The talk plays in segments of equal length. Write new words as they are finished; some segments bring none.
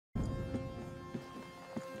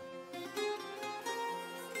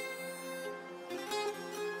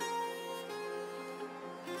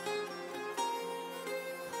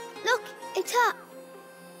It's her.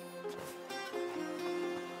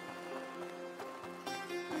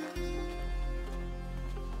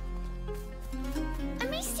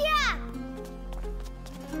 Amicia!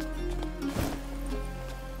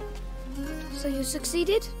 So you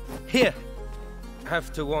succeeded? Here.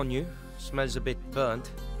 Have to warn you, smells a bit burnt.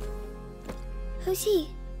 Who's he?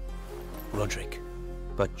 Roderick.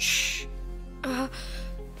 But shh. The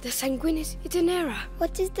Sanguinis Itinera.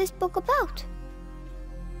 What is this book about?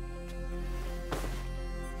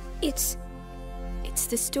 It's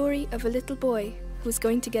the story of a little boy who's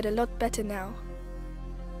going to get a lot better now.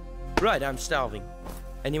 Right, I'm starving.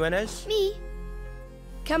 Anyone else? Me?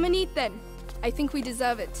 Come and eat then. I think we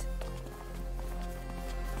deserve it.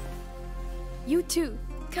 You too.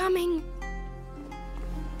 Coming.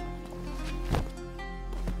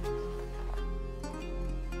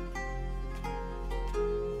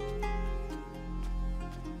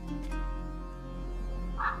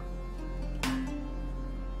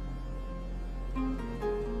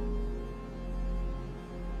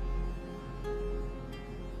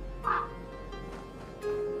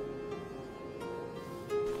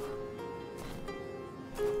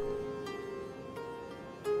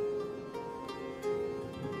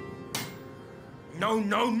 No,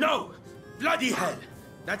 no, no! Bloody hell!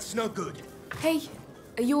 That's no good. Hey,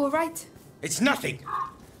 are you alright? It's nothing!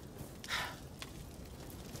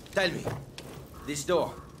 Tell me, this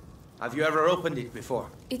door, have you ever opened it before?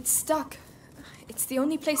 It's stuck. It's the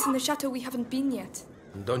only place in the chateau we haven't been yet.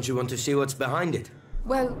 Don't you want to see what's behind it?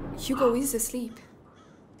 Well, Hugo is asleep.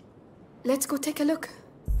 Let's go take a look.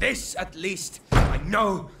 This, at least, I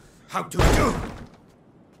know how to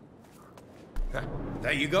do!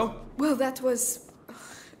 There you go. Well, that was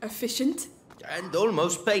efficient. And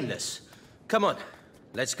almost painless. Come on,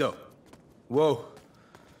 let's go. Whoa.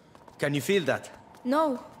 Can you feel that?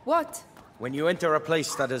 No, what? When you enter a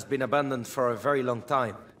place that has been abandoned for a very long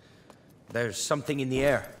time, there's something in the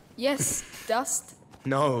air. Yes, dust.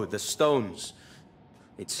 No, the stones.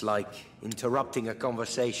 It's like interrupting a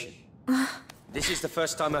conversation. This is the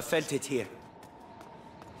first time I felt it here.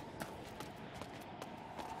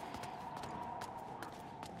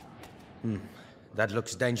 That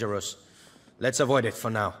looks dangerous. Let's avoid it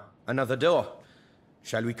for now. Another door.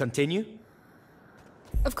 Shall we continue?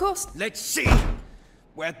 Of course. Let's see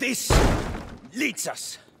where this leads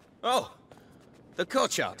us. Oh, the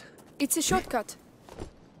courtyard. It's a shortcut.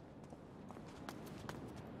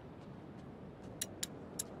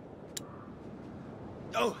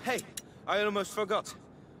 Oh, hey, I almost forgot.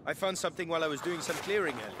 I found something while I was doing some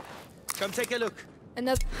clearing earlier. Come take a look.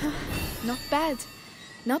 Another... Not bad.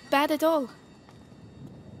 Not bad at all.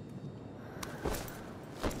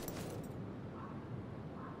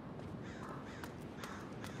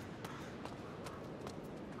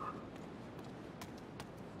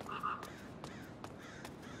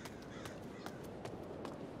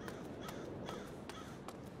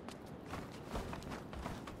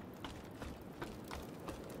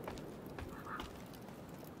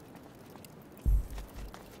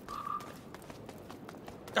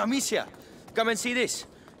 Amicia, come and see this.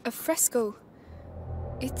 A fresco.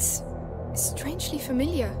 It's strangely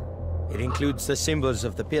familiar. It includes the symbols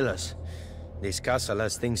of the pillars. This castle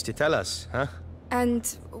has things to tell us, huh? And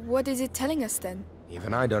what is it telling us then?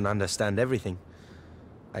 Even I don't understand everything.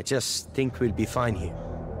 I just think we'll be fine here.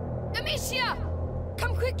 Amicia!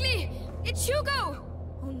 Come quickly! It's Hugo!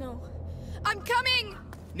 Oh no. I'm coming!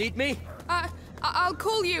 Need me? I'll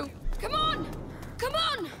call you. Come on! Come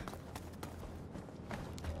on!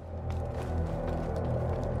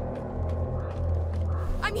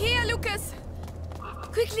 I'm here, Lucas!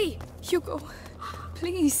 Quickly! Hugo,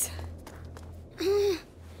 please.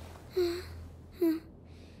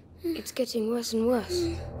 It's getting worse and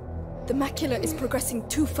worse. The macula is progressing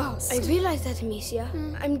too fast. I realize that, Amicia.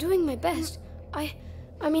 I'm doing my best. I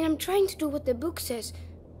mean, I'm trying to do what the book says,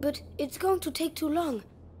 but it's going to take too long.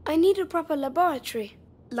 I need a proper laboratory.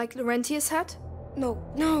 Like Laurentius had? No,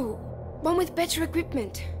 one with better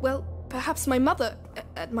equipment. Well, perhaps my mother,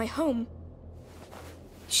 at my home.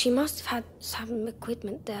 She must have had some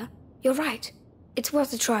equipment there. You're right. It's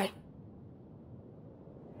worth a try.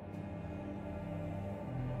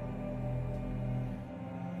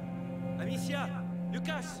 Amicia!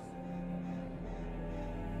 Lucas!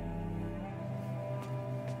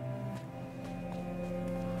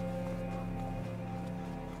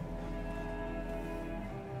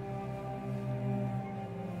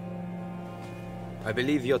 I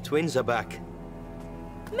believe your twins are back.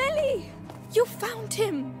 Melly! You found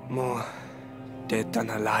him! More dead than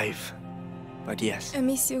alive. But yes.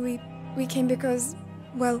 Amicia, we came because,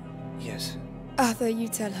 well... Yes. Arthur, you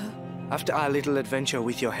tell her. After our little adventure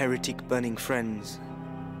with your heretic-burning friends,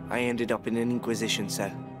 I ended up in an Inquisition cell.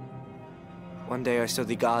 One day I saw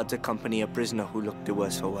the guards accompany a prisoner who looked the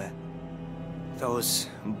worse for wear. Those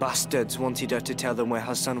bastards wanted her to tell them where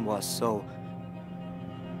her son was, so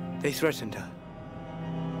they threatened her.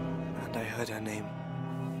 And I heard her name.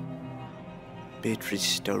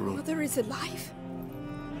 Beatrice Starrow. Mother is alive?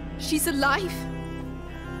 She's alive?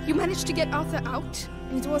 You managed to get Arthur out?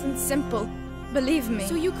 It wasn't simple. Believe me.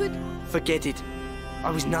 So you could... Forget it.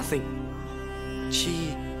 I was nothing.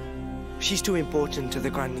 She's too important to the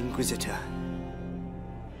Grand Inquisitor.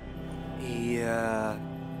 He,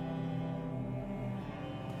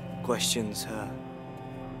 questions her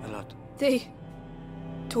a lot. They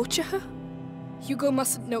torture her? Hugo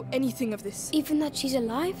mustn't know anything of this. Even that she's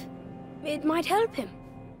alive? It might help him.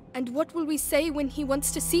 And what will we say when he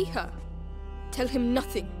wants to see her? Tell him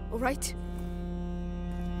nothing, all right?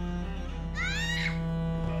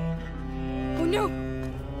 Oh no!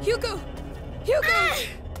 Hugo! Hugo!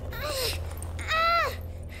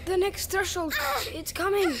 The next threshold, it's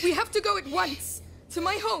coming. We have to go at once! To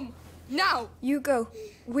my home! Now! You go.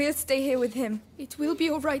 We'll stay here with him. It will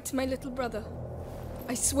be all right, my little brother.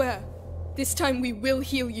 I swear. This time we will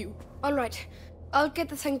heal you. All right. I'll get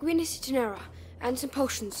the Sanguinis Itinera and some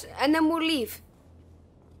potions, and then we'll leave.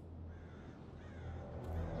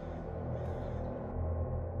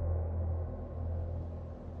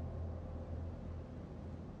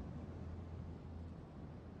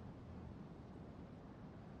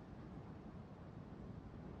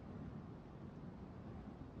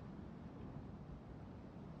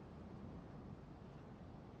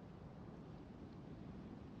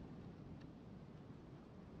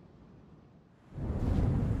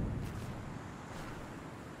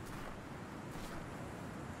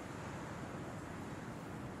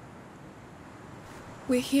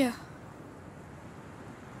 We're here.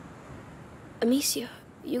 Amicia,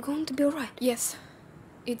 you going to be all right? Yes.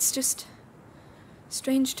 It's just...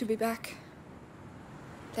 strange to be back.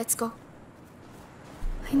 Let's go.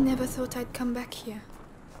 I never thought I'd come back here.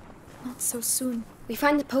 Not so soon. We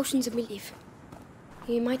find the potions and we leave.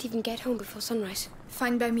 We might even get home before sunrise.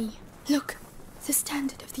 Fine by me. Look, the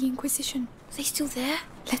standard of the Inquisition. Are they still there?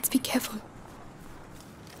 Let's be careful.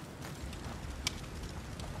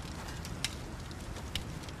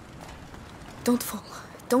 Don't fall.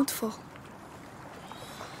 Don't fall.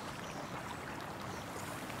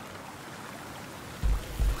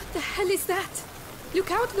 What the hell is that?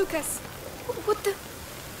 Look out, Lucas.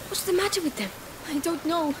 What's the matter with them? I don't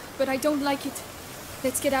know, but I don't like it.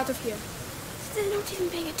 Let's get out of here. They're not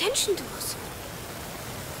even paying attention to us.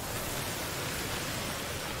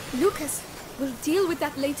 Lucas, we'll deal with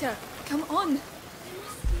that later. Come on.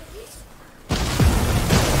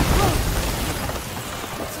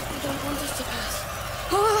 Looks like they don't want us to pass.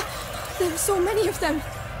 Ah, there are so many of them.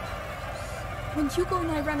 When Hugo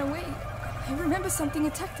and I ran away, I remember something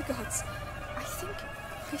attacked the guards. I think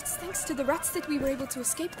it's thanks to the rats that we were able to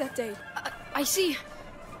escape that day. I see.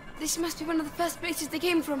 This must be one of the first places they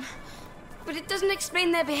came from. But it doesn't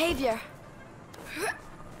explain their behavior.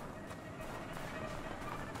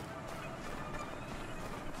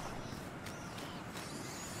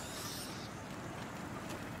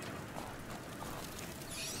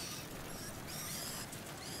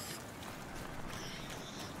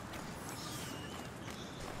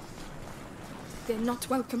 They're not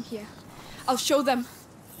welcome here. I'll show them.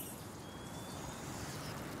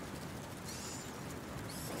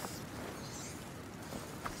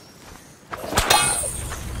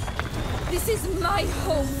 This is my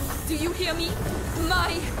home. Do you hear me?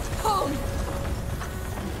 My home.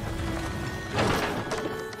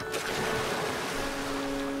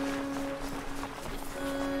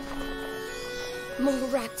 More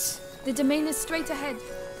rats. The domain is straight ahead.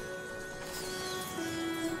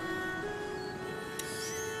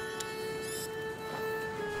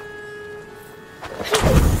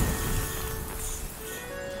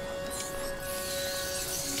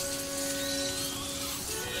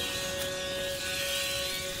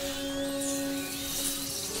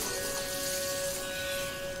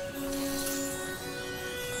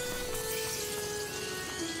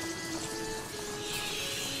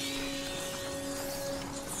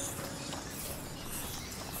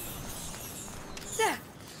 There,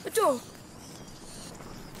 a door.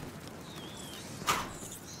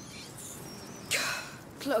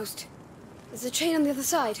 Closed. There's a chain on the other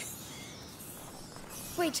side.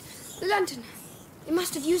 Wait, the lantern. They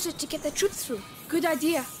must have used it to get their troops through. Good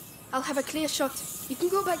idea. I'll have a clear shot. You can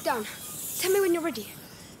go back down. Tell me when you're ready.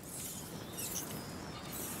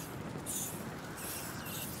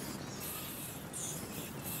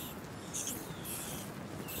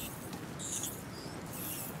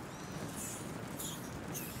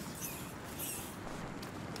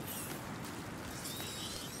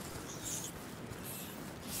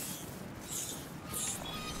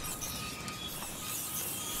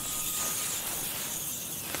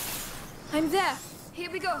 I'm there. Here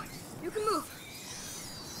we go. You can move.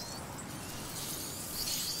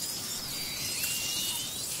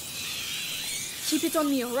 Keep it on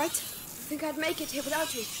me, all right? I think I'd make it here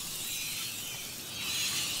without you.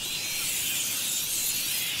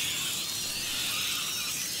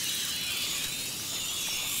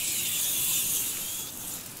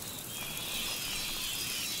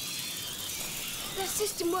 Their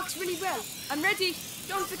system works really well. I'm ready.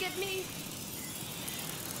 Don't forget me.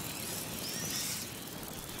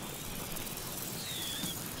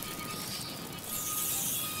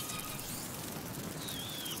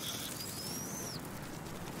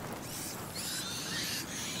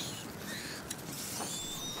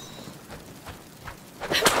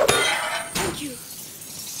 Thank you.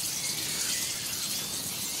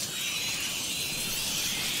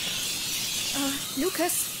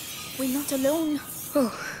 Lucas, we're not alone.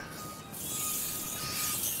 Oh.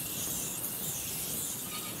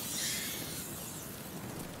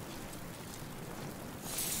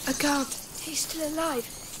 A guard. He's still alive.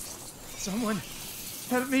 Someone,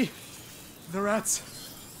 help me. The rats.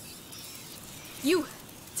 You,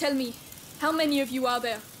 tell me, how many of you are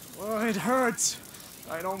there? Oh, it hurts.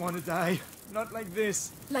 I don't want to die. Not like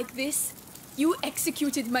this. Like this? You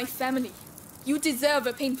executed my family. You deserve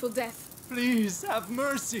a painful death. Please, have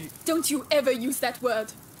mercy. Don't you ever use that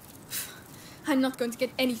word. I'm not going to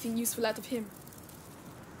get anything useful out of him.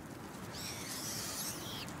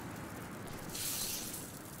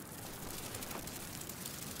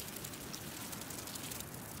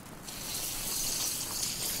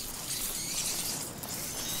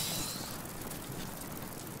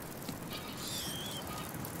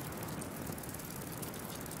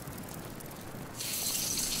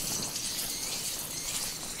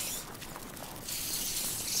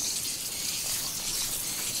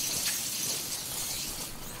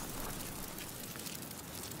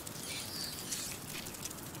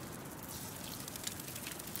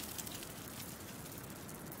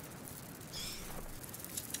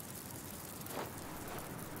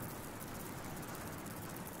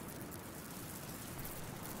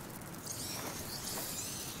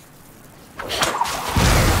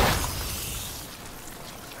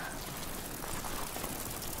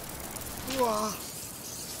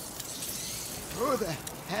 Who the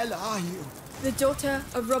hell are you? The daughter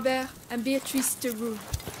of Robert and Beatrice de Roux.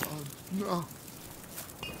 Oh, no.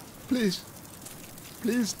 Please.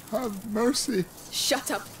 Please have mercy. Shut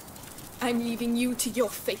up. I'm leaving you to your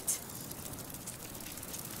fate.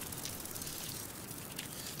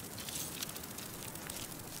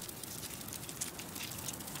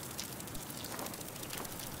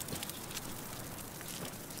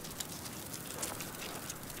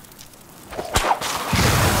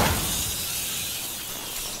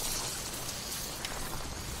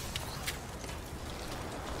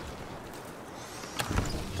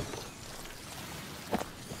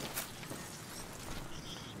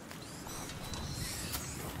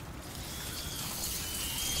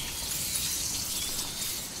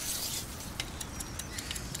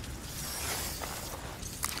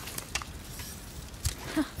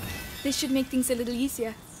 This should make things a little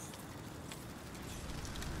easier.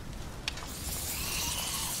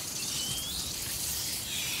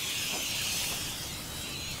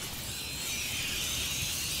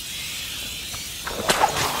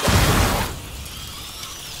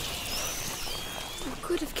 You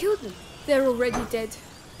could have killed them. They're already dead,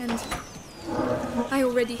 and I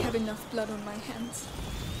already have enough blood on my hands.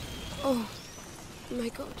 Oh, my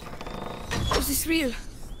God. Is this real?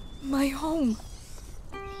 My home.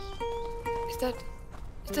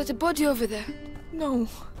 Is that a body over there? No.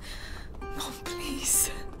 No, please.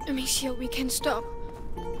 Amicia, we can stop.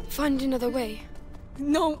 Find another way.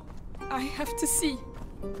 No, I have to see.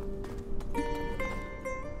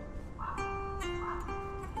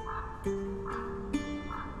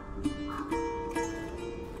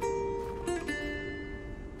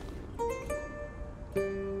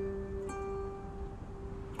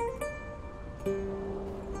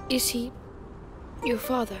 Is he your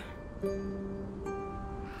father?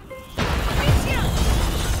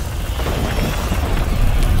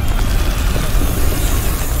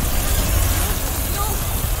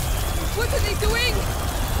 What are they doing?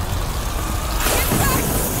 Get back!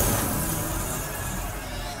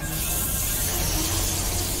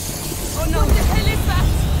 Oh no! What the hell is that?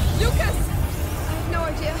 Lucas! I have no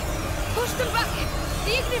idea. Push them back!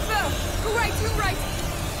 The ignifer! Go right, you right!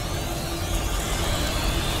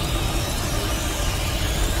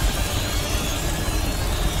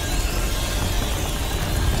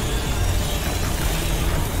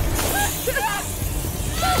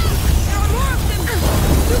 There are more of them!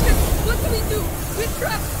 Lucas, what do we do? We're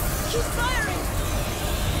trapped! Keep fire!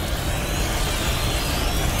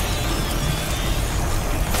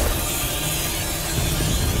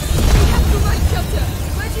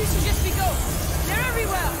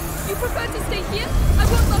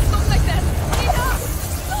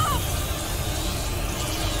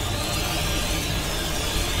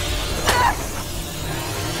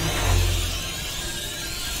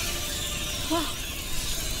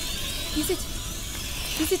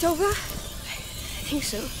 Is it over? I think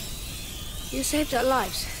so. You saved our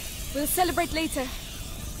lives. We'll celebrate later.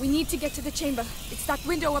 We need to get to the chamber. It's that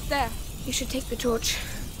window up there. You should take the torch.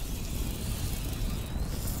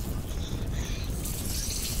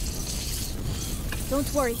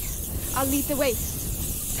 Don't worry. I'll lead the way.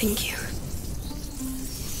 Thank you.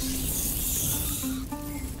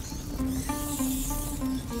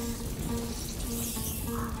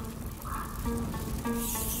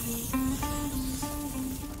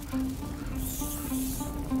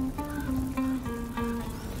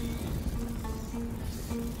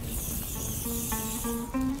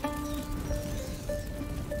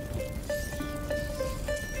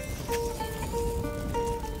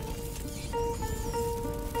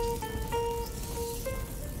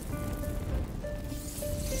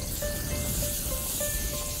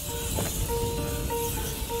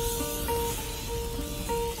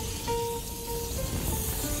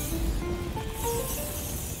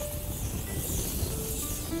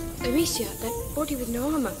 Amicia, that body with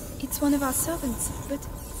no armor. It's one of our servants, but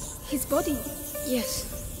his body...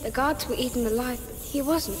 Yes, the guards were eaten alive, but he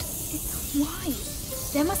wasn't. Why?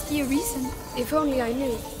 There must be a reason. If only I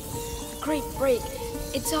knew. The Great Break,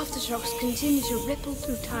 its aftershocks continue to ripple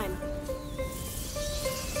through time.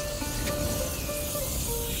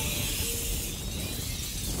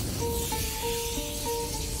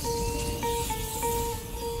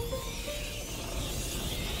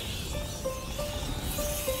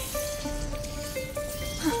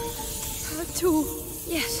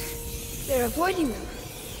 Yes, they're avoiding them.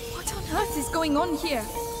 What on earth is going on here?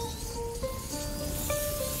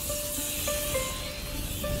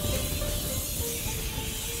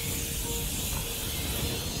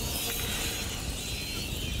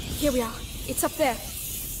 Here we are. It's up there.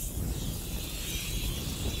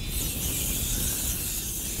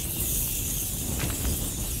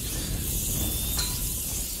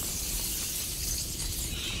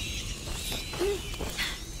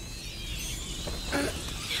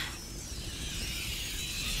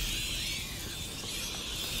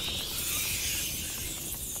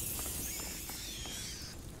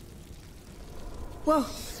 Whoa,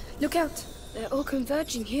 look out. They're all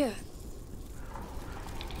converging here.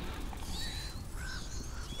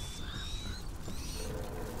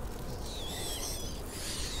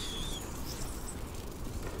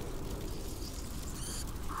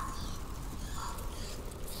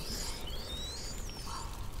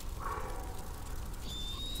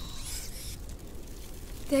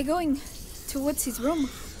 They're going towards his room.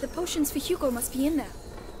 The potions for Hugo must be in there.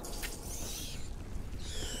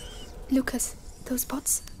 Lucas, those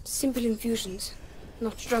pots? Simple infusions.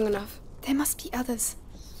 Not strong enough. There must be others.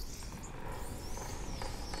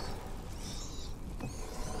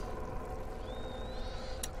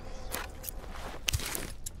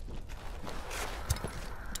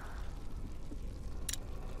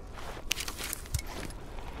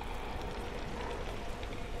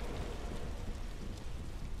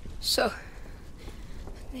 So,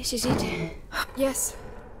 this is it? Yes.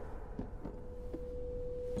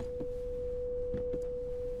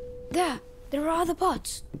 There are other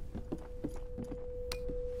pots.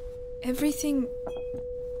 Everything's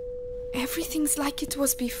like it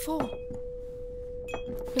was before.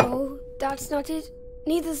 No, that's not it.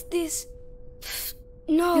 Neither's this.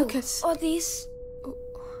 No. Lucas. Or this.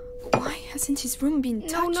 Why hasn't his room been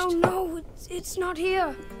touched? No, it's not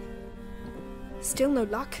here. Still no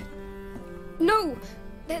luck? No!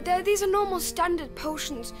 These are normal standard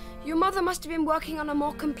potions. Your mother must have been working on a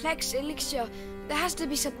more complex elixir. There has to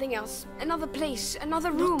be something else. Another place,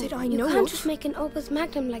 another room. Not that I know You can't of. just make an opus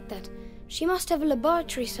magnum like that. She must have a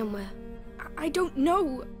laboratory somewhere. I don't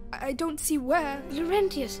know. I don't see where.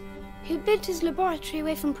 Laurentius, he built his laboratory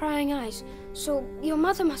away from prying eyes. So your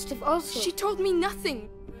mother must have also... She told me nothing.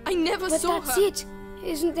 I never saw her. But that's it.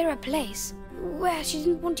 Isn't there a place where she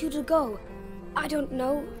didn't want you to go? I don't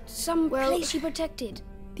know. Some place she protected.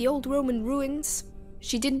 The old Roman ruins.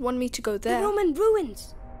 She didn't want me to go there. The Roman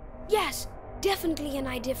ruins? Yes, definitely an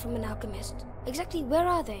idea from an alchemist. Exactly where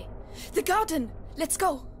are they? The garden! Let's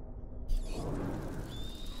go!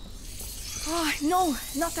 Oh, no,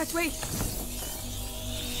 not that way.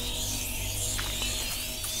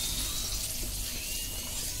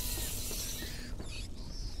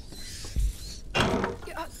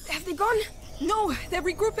 Have they gone? No, they're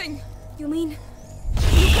regrouping. You mean...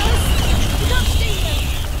 Lucas! You can't stay here!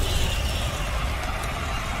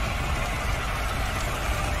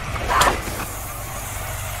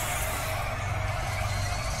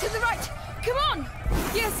 To the right! Come on!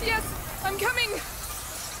 Yes, I'm coming!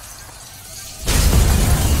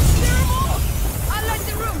 There are more! I'll light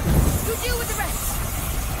the room! You deal with the rest!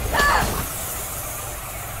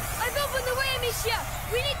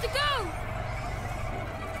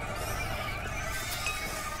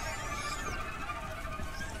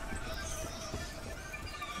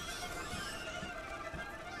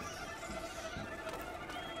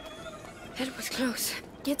 That was close.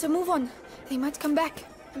 Get a move on. They might come back.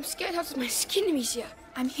 I'm scared out of my skin, Amicia.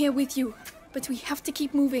 I'm here with you, but we have to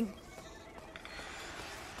keep moving.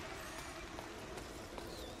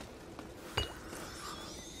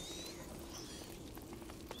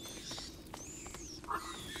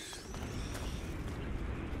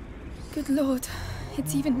 Good Lord,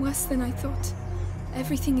 it's even worse than I thought.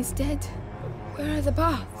 Everything is dead. Where are the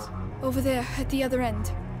baths? Over there, at the other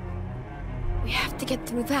end. We have to get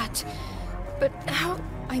through that. But how?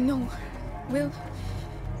 I know.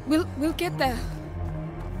 We'll get there.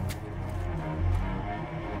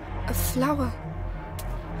 A flower.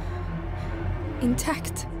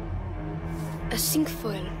 Intact. A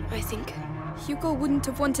cinquefoil, I think. Hugo wouldn't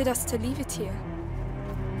have wanted us to leave it here.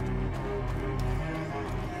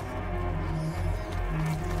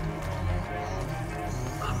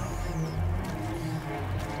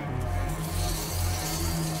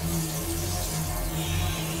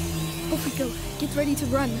 Off we go. Get ready to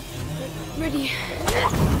run. Ready.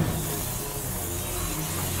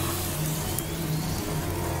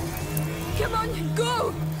 Come on,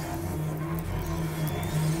 go!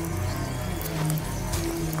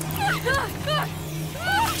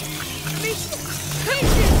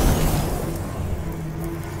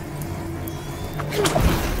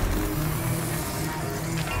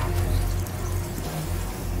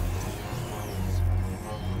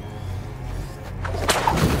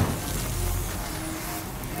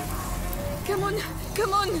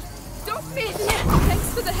 Come on! Don't miss!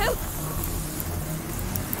 Thanks for the help!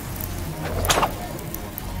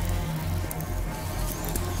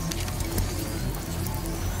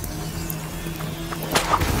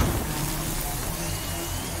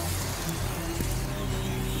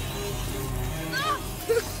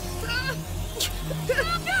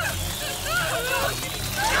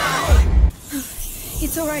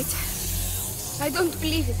 It's all right. I don't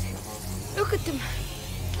believe it. Look at them.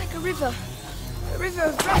 Like a river. A river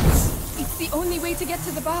of rats. It's the only way to get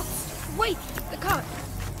to the baths. Wait, the cart.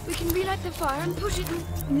 We can relight the fire and push it in.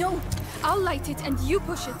 No, I'll light it and you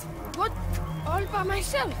push it. What? All by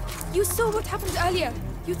myself? You saw what happened earlier.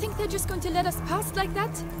 You think they're just going to let us pass like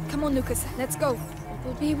that? Come on, Lucas, let's go.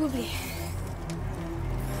 Wobbly, wobbly.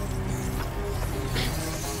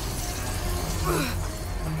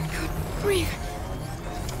 I can't breathe.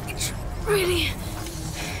 It's really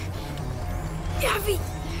heavy.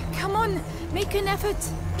 Come on, make an effort.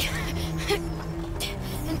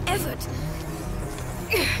 An effort?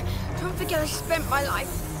 Don't forget I spent my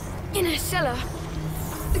life in a cellar.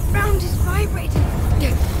 The ground is vibrating. Do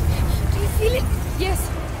you feel it? Yes,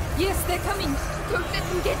 they're coming. Don't let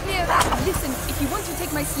them get near. Listen, if you want to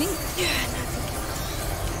take my sling.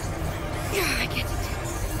 I get it.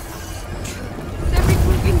 They're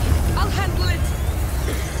regrouping. I'll handle it.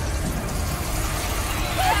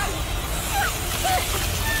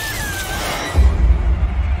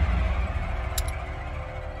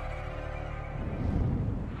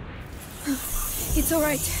 It's all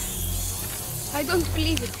right. I don't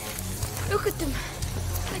believe it. Look at them.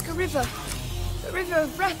 Like a river. A river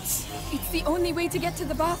of rats. It's the only way to get to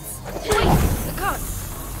the baths. Wait, the cart.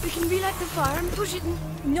 We can relight the fire and push it in.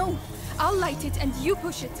 No, I'll light it and you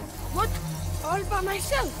push it. What? All by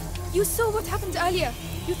myself? You saw what happened earlier.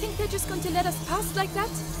 You think they're just going to let us pass like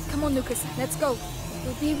that? Come on, Lucas, let's go.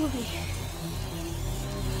 Wobbly, wobbly.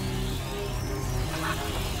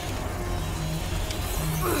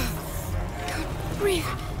 Can't breathe.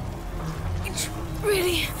 It's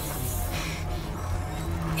really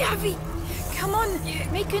heavy. Come on,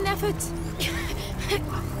 make an effort.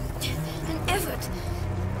 An effort?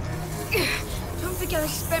 Don't forget I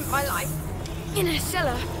spent my life in a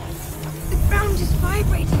cellar. The ground is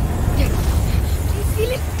vibrating. Do you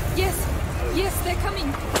feel it? Yes, they're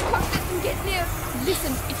coming. Don't let them get near.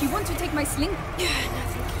 Listen, if you want to take my sling. No,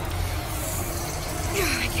 thank you.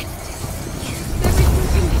 I get it. They're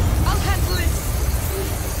regrouping. I'll handle it.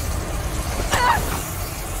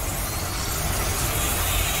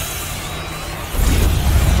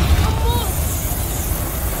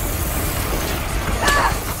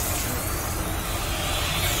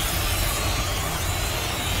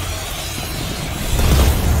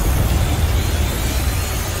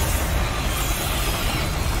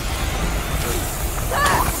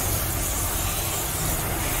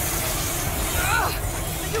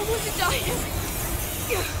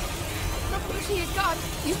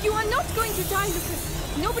 You are not going to die,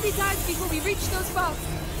 Lucas. Nobody dies before we reach those baths.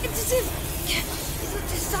 It's as if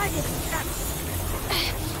it's decided that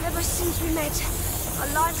ever since we met, our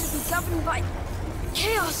lives have been governed by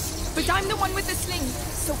chaos. But I'm the one with the sling,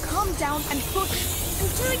 so calm down and push. I'm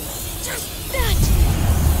doing just that.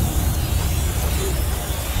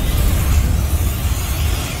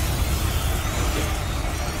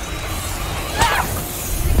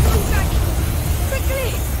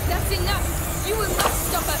 It's enough! You will not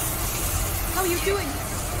stop us! How are you doing?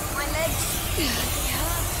 My legs.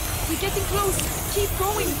 We're getting close. Keep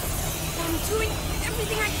going. I'm doing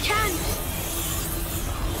everything I can.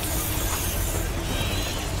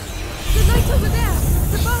 The light over there!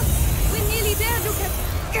 The bus! We're nearly there, Lucas!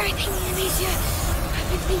 I think, Amicia, I've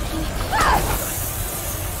been thinking.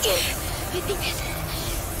 I think it's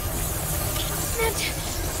not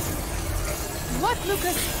What,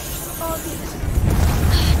 Lucas? all the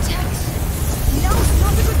attacks. Now's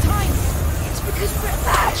not a good time. It's because we're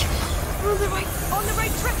back. We're On the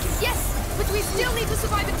right track, yes! But we still need to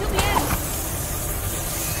survive until the end.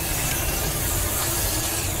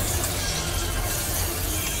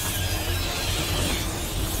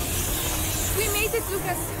 We made it,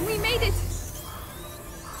 Lucas! We made it!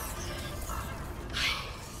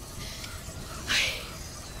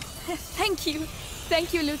 Thank you.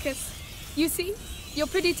 Thank you, Lucas. You see? You're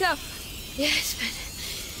pretty tough. Yes,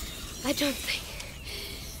 but I don't think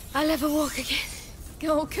I'll ever walk again.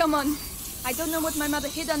 Oh, come on. I don't know what my mother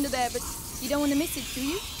hid under there, but you don't want to miss it, do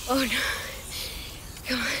you? Oh no.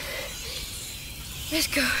 Come on. Let's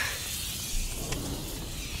go.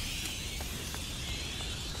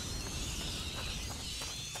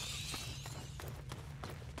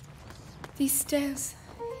 These stairs.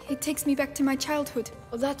 It takes me back to my childhood.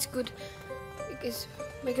 Well, that's good. Because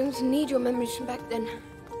we're going to need your memories from back then.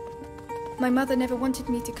 My mother never wanted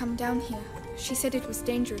me to come down here. She said it was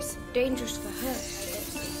dangerous. Dangerous for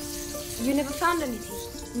her. You never found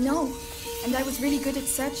anything? No, and I was really good at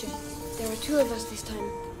searching. There are two of us this time.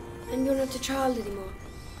 And you're not a child anymore.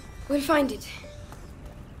 We'll find it.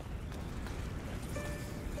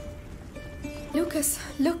 Lucas,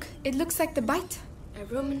 look. It looks like the bite. A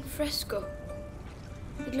Roman fresco.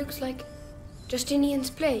 It looks like Justinian's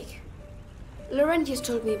plague. Laurentius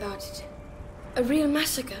told me about it. A real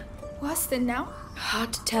massacre. Worse than now?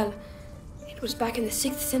 Hard to tell. It was back in the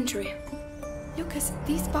 6th century. Lucas,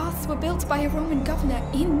 these baths were built by a Roman governor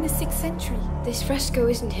in the 6th century. This fresco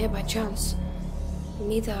isn't here by chance.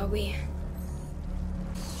 Neither are we.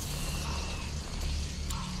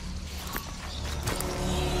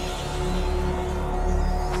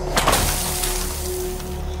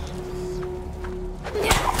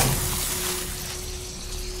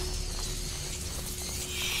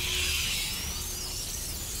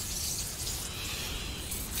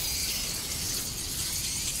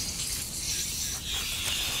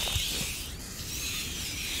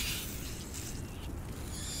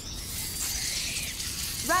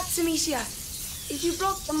 Rats, Amicia! If you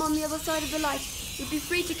block them on the other side of the light, you'll be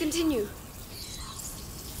free to continue.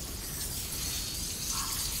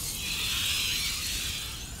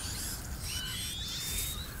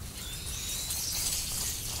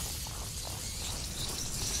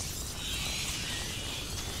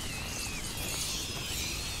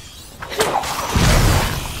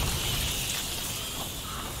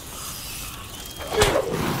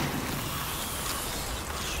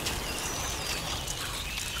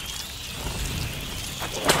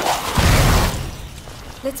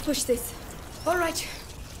 Let's push this. All right.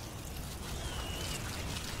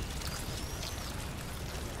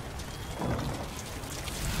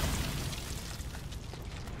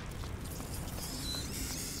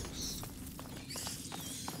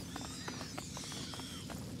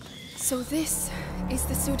 So this is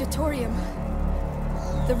the Saudatorium.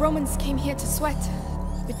 The Romans came here to sweat.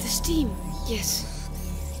 With the steam, yes.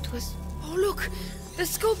 It was... Oh, look! The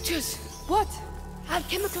sculptures! What?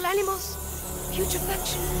 Alchemical animals,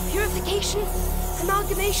 putrefaction, purification,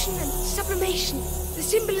 amalgamation, and sublimation. The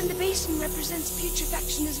symbol in the basin represents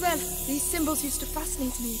putrefaction as well. These symbols used to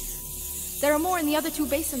fascinate me. There are more in the other two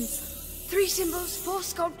basins. 3 symbols, 4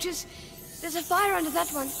 sculptures. There's a fire under that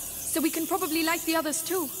one. So we can probably light the others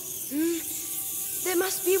too. There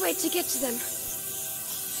must be a way to get to them.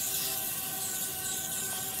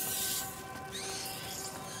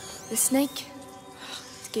 The snake.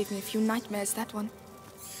 It gave me a few nightmares, that one.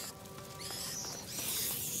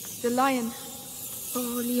 The lion.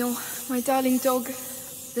 Oh, Leon, my darling dog.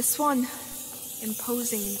 The swan.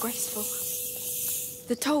 Imposing and graceful.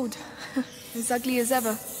 The toad. As ugly as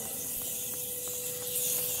ever.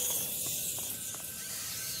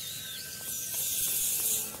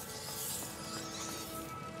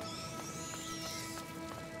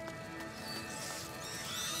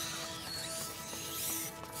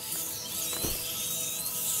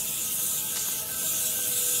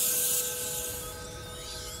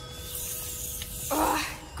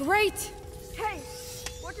 Great! Hey,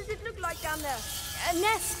 what does it look like down there? A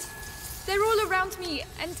nest! They're all around me,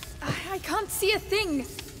 and I can't see a thing.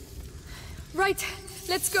 Right,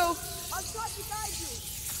 let's go. I'll try to guide you.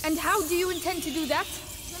 And how do you intend to do that?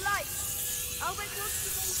 The light. I'll wait close to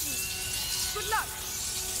the entrance. Good luck.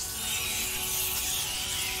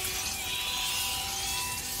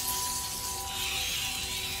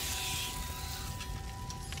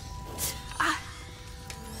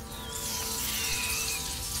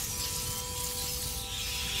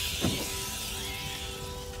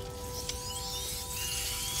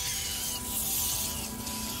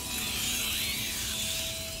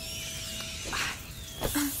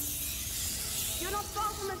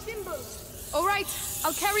 All right,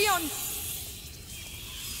 I'll carry on.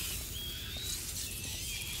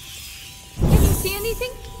 Can you see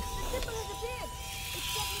anything? The symbol has appeared. It's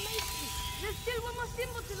confirmation. There's still one more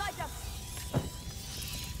symbol to light up.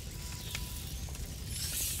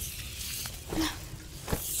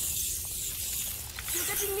 You're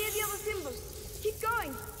getting near the other symbols. Keep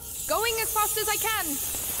going. Going as fast as I can.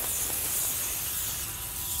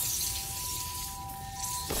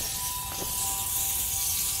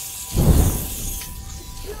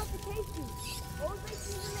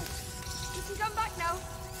 Come back now.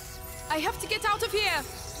 I have to get out of here.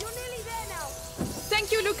 You're nearly there now.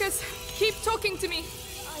 Thank you, Lucas. Keep talking to me.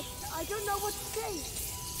 I don't know what to say.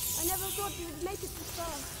 I never thought we would make it this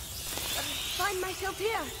far. But I find myself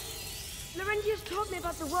here. Laurentius told me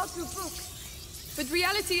about the world through books. But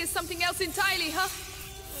reality is something else entirely, huh?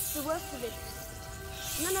 That's the worst of it.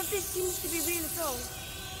 None of this seems to be real at all.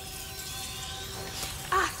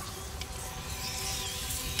 Ah!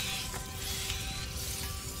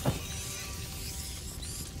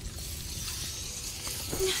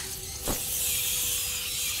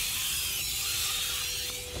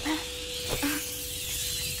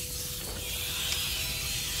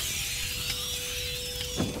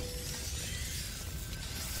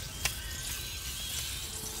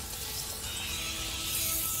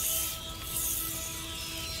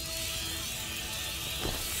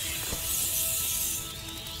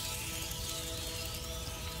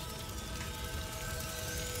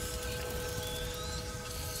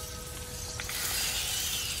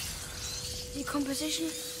 Decomposition,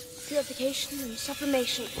 purification, and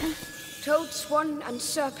sublimation. Toad, swan, and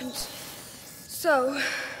serpent. So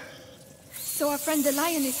our friend the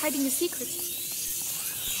lion is hiding a secret.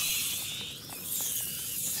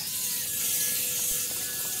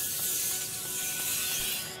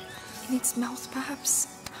 In its mouth, perhaps.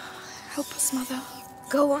 Help us, Mother.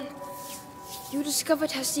 Go on. You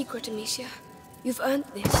discovered her secret, Amicia. You've earned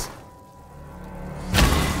this.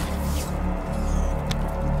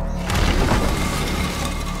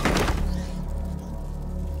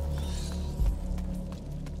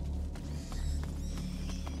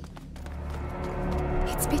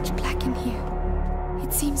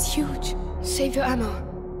 Huge. Save your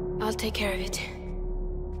ammo. I'll take care of it.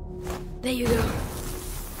 There you go.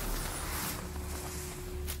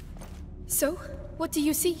 So, what do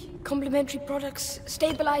you see? Complementary products,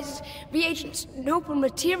 stabilizers, reagents, noble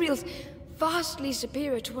materials, vastly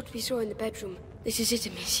superior to what we saw in the bedroom. This is it,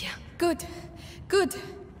 Amicia. Good. Good.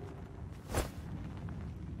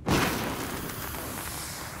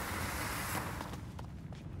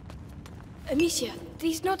 Amicia,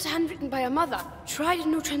 these notes are handwritten by her mother. Tried a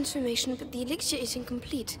new transformation, but the elixir is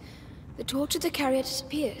incomplete. The torch of the carrier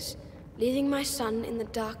disappears, leaving my son in the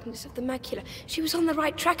darkness of the macula. She was on the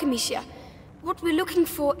right track, Amicia. What we're looking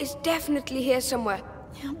for is definitely here somewhere.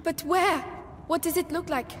 Yeah, but where? What does it look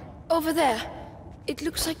like? Over there. It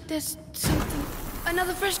looks like there's something...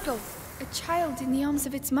 Another fresco. A child in the arms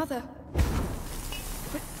of its mother.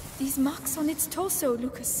 But these marks on its torso,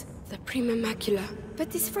 Lucas. The prima macula.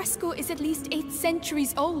 But this fresco is at least 8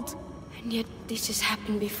 centuries old. And yet this has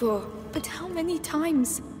happened before. But how many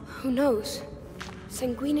times? Who knows?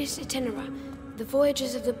 Sanguinis itinera. The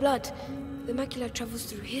voyages of the blood. The macula travels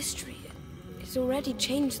through history. It's already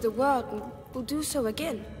changed the world and will do so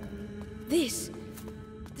again. This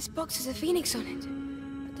box has a phoenix on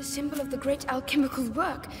it. The symbol of the great alchemical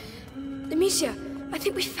work. Amicia, I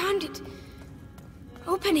think we found it.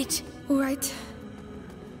 Open it. All right.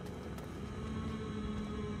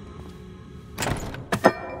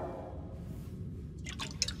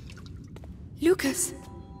 Lucas,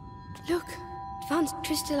 look. Advanced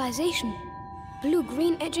crystallization.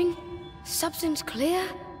 Blue-green edging. Substance clear.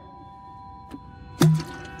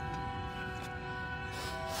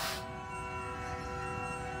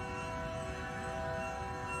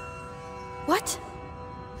 What?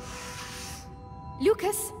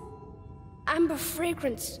 Lucas? Amber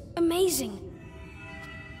fragrance. Amazing.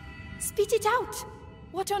 Spit it out.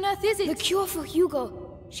 What on earth is it? The cure for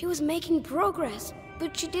Hugo. She was making progress,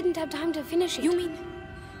 but she didn't have time to finish it. You mean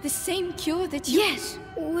the same cure that you... Yes,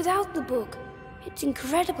 without the book. It's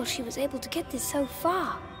incredible she was able to get this so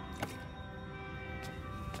far.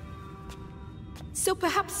 so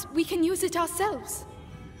perhaps we can use it ourselves.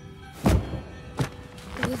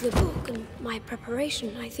 With the book and my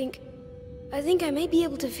preparation, I think I may be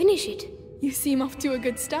able to finish it. You seem off to a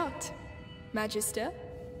good start, Magister.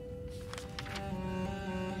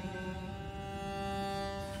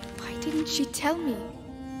 Why didn't she tell me?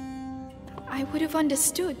 I would have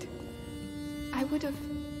understood. I would have...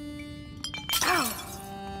 Ow!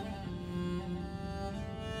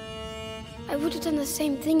 I would have done the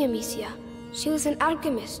same thing, Amicia. She was an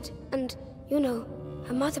alchemist, and, you know,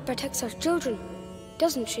 her mother protects her children,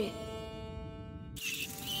 doesn't she?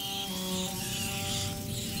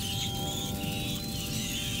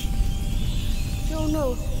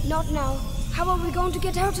 No, not now. How are we going to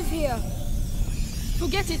get out of here?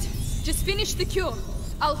 Forget it. Just finish the cure.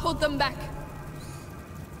 I'll hold them back.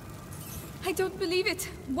 I don't believe it.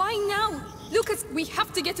 Why now? Lucas, we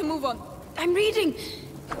have to get a move on. I'm reading.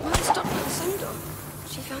 Mother stopped by the sun door.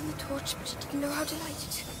 She found the torch, but she didn't know how to light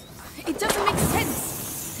it. It doesn't make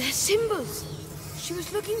sense. They're symbols. She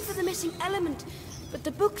was looking for the missing element, but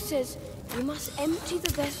the book says you must empty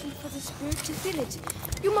the vessel for the spirit to fill it.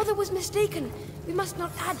 Your mother was mistaken. We must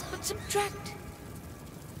not add, but subtract.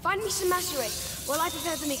 Find me some macerate while I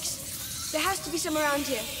prepare the mix. There has to be some around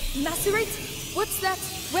here. Macerate? What's that?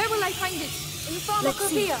 Where will I find it? In the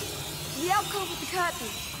pharmacopoeia. In the alcove with the curtain.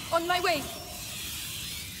 On my way.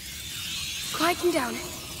 Quieten down.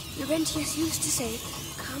 Laurentius used to say,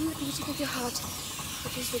 calm the beating of your heart.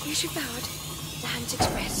 It is the wish of the heart the hands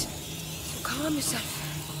express. So calm yourself.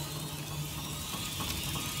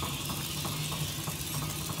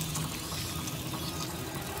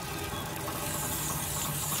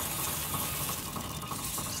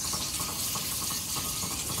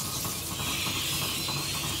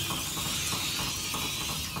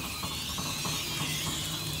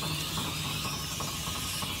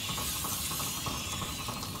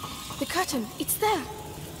 The curtain, it's there.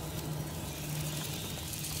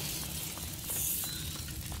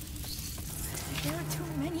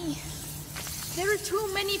 There are too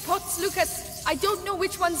many pots, Lucas. I don't know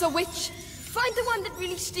which ones are which. Find the one that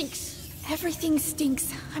really stinks. Everything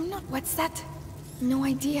stinks. I'm not... What's that? No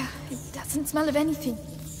idea. It doesn't smell of anything.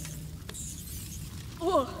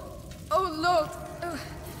 Oh, oh Lord. Oh,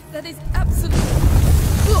 that is absolute...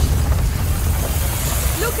 Oh.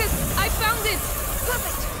 Lucas, I found it.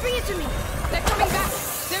 Perfect. Bring it to me. They're coming back.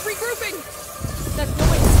 They're regrouping. That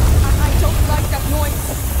noise. I don't like that noise.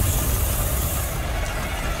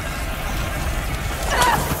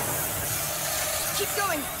 Keep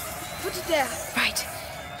going. Put it there. Right.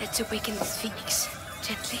 Let's awaken this phoenix.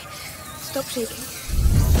 Gently. Stop shaking.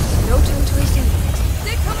 No time to waste any minute.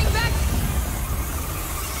 They're coming back!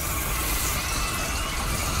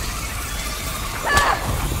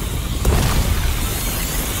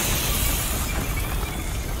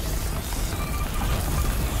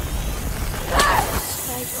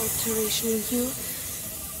 Slight alteration in hue.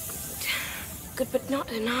 Good, but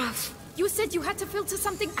not enough. You said you had to filter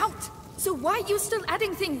something out. So why are you still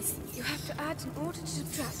adding things? You have to add in order to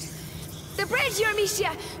subtract. The brazier,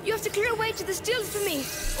 Amicia! You have to clear a way to the stills for me.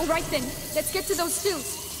 All right then, let's get to those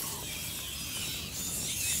stills.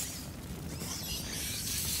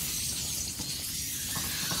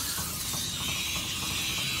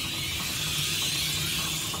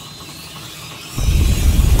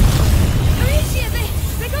 Amicia,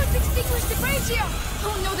 they don't extinguish the brazier!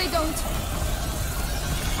 Oh no, they don't.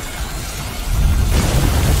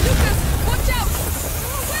 Lucas! Watch out! Go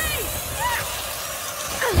away!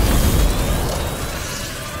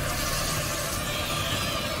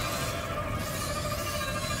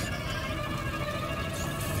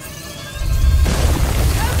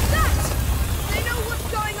 How's that? They know what's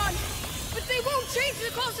going on, but they won't change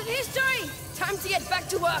the course of history! Time to get back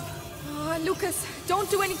to work. Oh, Lucas, don't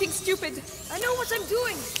do anything stupid. I know what I'm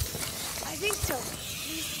doing. I think so.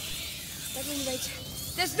 At any rate,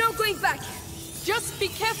 there's no going back. Just be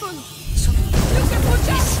careful. Lucas, watch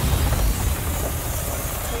out!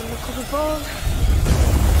 Look of the ball.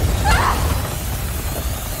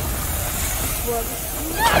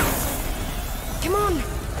 Come on!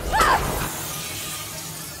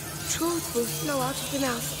 Truth will flow out of the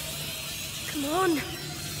mouth. Come on!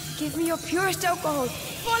 Give me your purest alcohol.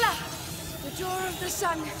 Voila! The drawer of the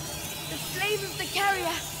sun. The flame of the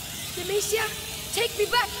carrier. Demetia, take me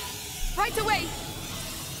back! Right away!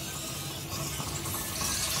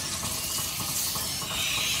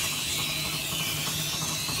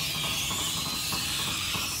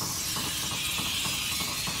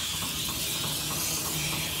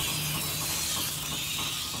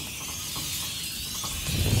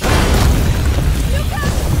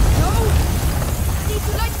 I need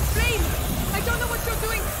to light the flame! I don't know what you're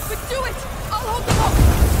doing, but do it! I'll hold the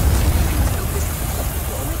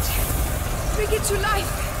to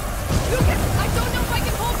life! Lucas, I don't know if I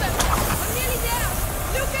can hold them! I'm nearly there!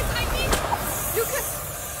 Lucas, I mean... Lucas,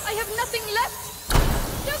 I have nothing left!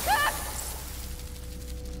 Lucas!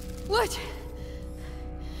 What?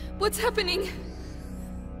 What's happening?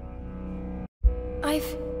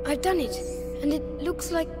 I've done it, and it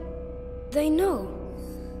looks like they know.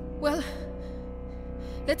 Well,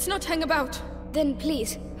 let's not hang about. Then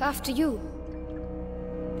please, after you.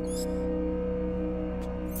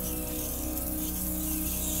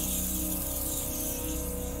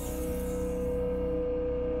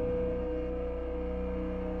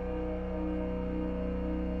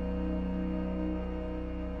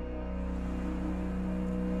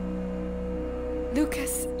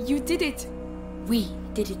 Lucas, you did it. We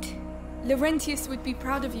did it. Laurentius would be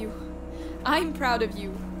proud of you. I'm proud of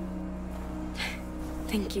you.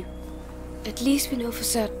 Thank you. At least we know for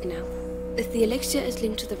certain now. If the elixir is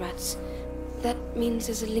linked to the rats, that means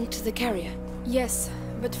there's a link to the carrier. Yes,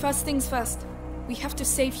 but first things first. We have to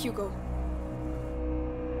save Hugo.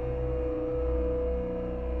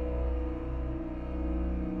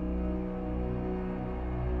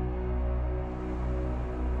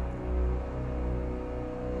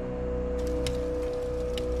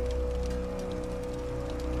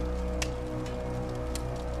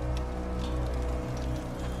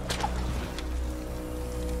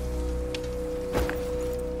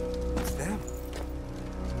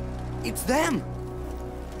 It's them!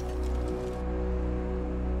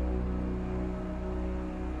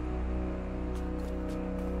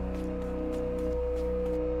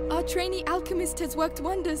 Our trainee alchemist has worked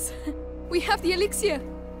wonders. We have the elixir.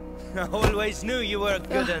 I always knew you were a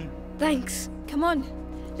good one. Thanks. Come on,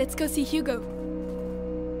 let's go see Hugo.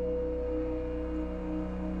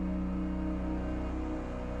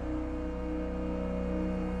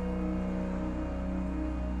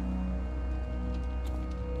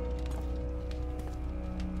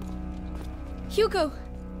 Hugo,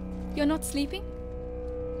 you're not sleeping?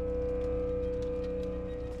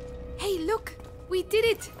 Hey, look! We did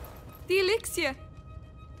it! The elixir!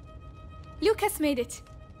 Lucas made it.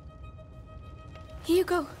 Here you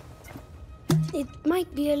go. It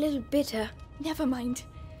might be a little bitter. Never mind.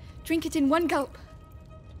 Drink it in one gulp.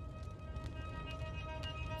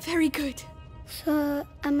 Very good. So,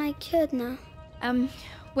 am I cured now?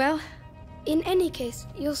 Well... In any case,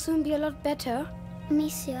 you'll soon be a lot better.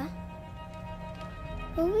 Amicia?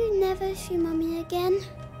 Will we never see Mommy again?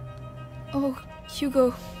 Oh,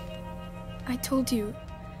 Hugo... I told you...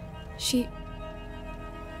 She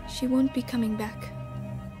won't be coming back.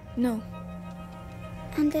 No.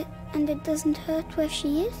 And it doesn't hurt where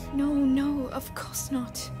she is? No, of course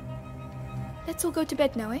not. Let's all go to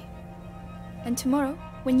bed now, eh? And tomorrow,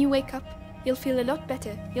 when you wake up, you'll feel a lot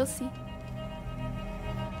better, you'll see.